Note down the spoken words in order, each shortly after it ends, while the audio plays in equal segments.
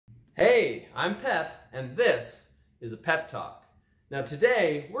Hey, I'm Pep, and this is a Pep Talk. Now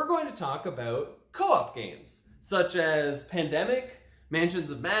today, we're going to talk about co-op games, such as Pandemic, Mansions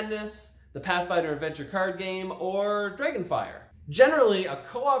of Madness, the Pathfinder Adventure card game, or Dragonfire. Generally, a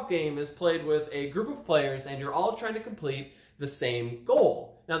co-op game is played with a group of players and you're all trying to complete the same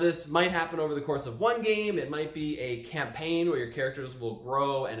goal. Now this might happen over the course of one game, it might be a campaign where your characters will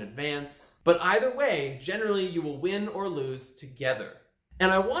grow and advance, but either way, generally you will win or lose together. And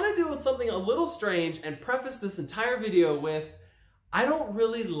I want to do something a little strange and preface this entire video with, I don't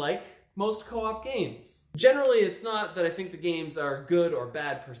really like most co-op games. Generally, it's not that I think the games are good or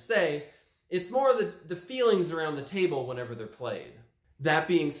bad per se, it's more the feelings around the table whenever they're played. That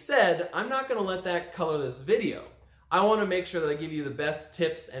being said, I'm not going to let that color this video. I want to make sure that I give you the best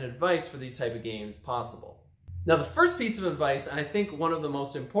tips and advice for these type of games possible. Now the first piece of advice, and I think one of the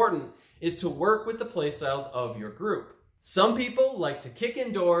most important, is to work with the playstyles of your group. Some people like to kick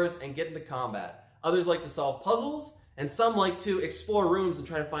indoors and get into combat. Others like to solve puzzles, and some like to explore rooms and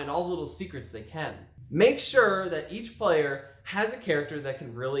try to find all the little secrets they can. Make sure that each player has a character that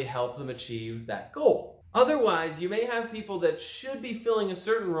can really help them achieve that goal. Otherwise, you may have people that should be filling a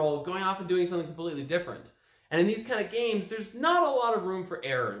certain role going off and doing something completely different. And in these kind of games, there's not a lot of room for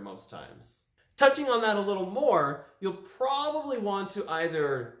error most times. Touching on that a little more, you'll probably want to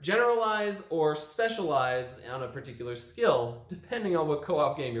either generalize or specialize on a particular skill, depending on what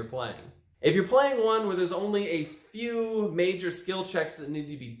co-op game you're playing. If you're playing one where there's only a few major skill checks that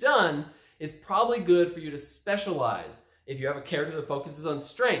need to be done, it's probably good for you to specialize. If you have a character that focuses on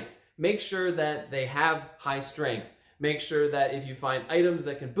strength, make sure that they have high strength. Make sure that if you find items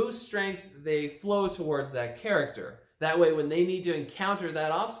that can boost strength, they flow towards that character. That way, when they need to encounter that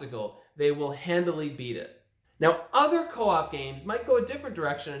obstacle, they will handily beat it. Now, other co-op games might go a different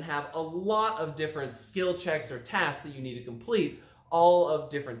direction and have a lot of different skill checks or tasks that you need to complete, all of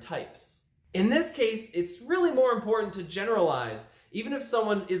different types. In this case, it's really more important to generalize. Even if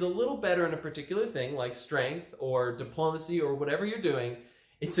someone is a little better in a particular thing, like strength or diplomacy or whatever you're doing,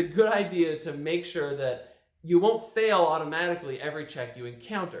 it's a good idea to make sure that you won't fail automatically every check you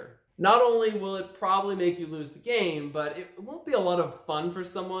encounter. Not only will it probably make you lose the game, but it won't be a lot of fun for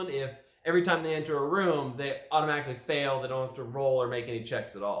someone if every time they enter a room, they automatically fail, they don't have to roll or make any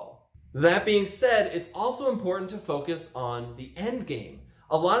checks at all. That being said, it's also important to focus on the end game.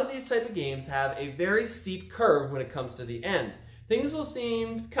 A lot of these type of games have a very steep curve when it comes to the end. Things will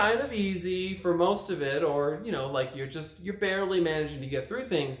seem kind of easy for most of it, or, like you're barely managing to get through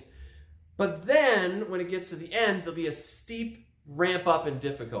things. But then, when it gets to the end, there'll be a steep ramp up in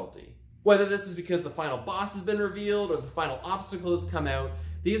difficulty. Whether this is because the final boss has been revealed or the final obstacle has come out,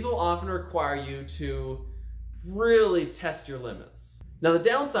 these will often require you to really test your limits. Now the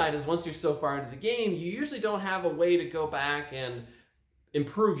downside is once you're so far into the game, you usually don't have a way to go back and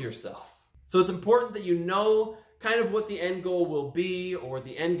improve yourself. So it's important that you know kind of what the end goal will be or what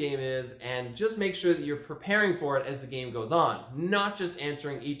the end game is, and just make sure that you're preparing for it as the game goes on, not just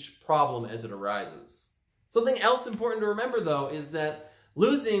answering each problem as it arises. Something else important to remember though is that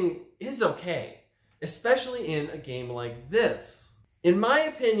losing is okay, especially in a game like this. In my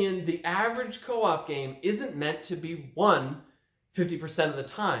opinion, the average co-op game isn't meant to be won 50% of the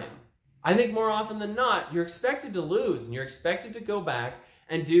time. I think more often than not, you're expected to lose and you're expected to go back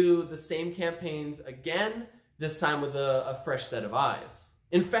and do the same campaigns again, this time with a fresh set of eyes.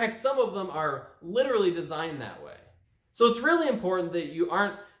 In fact, some of them are literally designed that way. So it's really important that you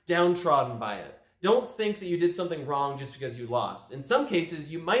aren't downtrodden by it. Don't think that you did something wrong just because you lost. In some cases,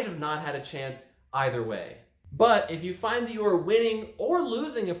 you might have not had a chance either way. But if you find that you are winning or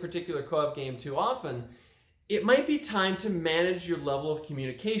losing a particular co-op game too often, it might be time to manage your level of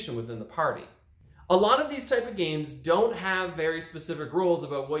communication within the party. A lot of these type of games don't have very specific rules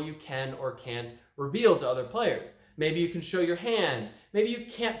about what you can or can't reveal to other players. Maybe you can show your hand. Maybe you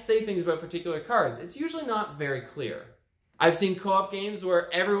can't say things about particular cards. It's usually not very clear. I've seen co-op games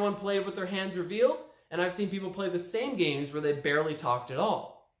where everyone played with their hands revealed, and I've seen people play the same games where they barely talked at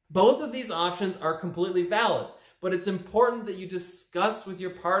all. Both of these options are completely valid, but it's important that you discuss with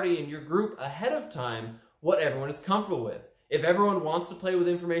your party and your group ahead of time what everyone is comfortable with. If everyone wants to play with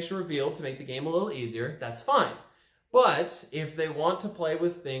information revealed to make the game a little easier, that's fine. But if they want to play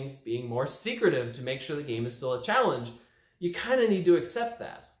with things being more secretive to make sure the game is still a challenge, you kind of need to accept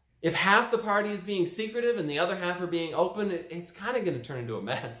that. If half the party is being secretive and the other half are being open, it's kind of going to turn into a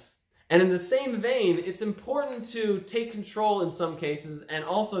mess. And in the same vein, it's important to take control in some cases and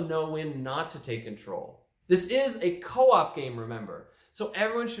also know when not to take control. This is a co-op game, remember, so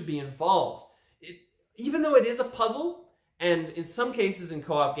everyone should be involved. Even though it is a puzzle, And in some cases in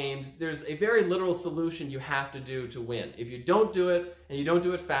co-op games, there's a very literal solution you have to do to win. If you don't do it, and you don't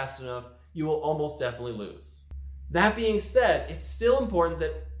do it fast enough, you will almost definitely lose. That being said, it's still important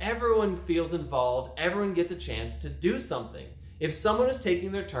that everyone feels involved, everyone gets a chance to do something. If someone is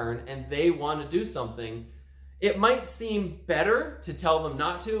taking their turn and they want to do something, it might seem better to tell them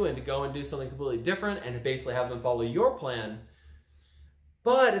not to and to go and do something completely different and to basically have them follow your plan.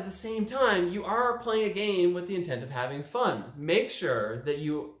 But at the same time, you are playing a game with the intent of having fun. Make sure that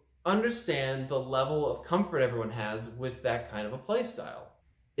you understand the level of comfort everyone has with that kind of a play style.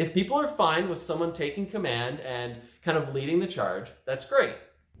 If people are fine with someone taking command and kind of leading the charge, that's great.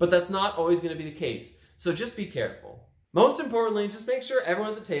 But that's not always going to be the case, so just be careful. Most importantly, just make sure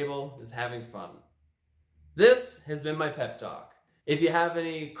everyone at the table is having fun. This has been my pep talk. If you have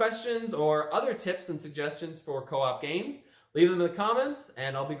any questions or other tips and suggestions for co-op games, leave them in the comments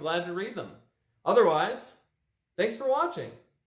and I'll be glad to read them. Otherwise, thanks for watching.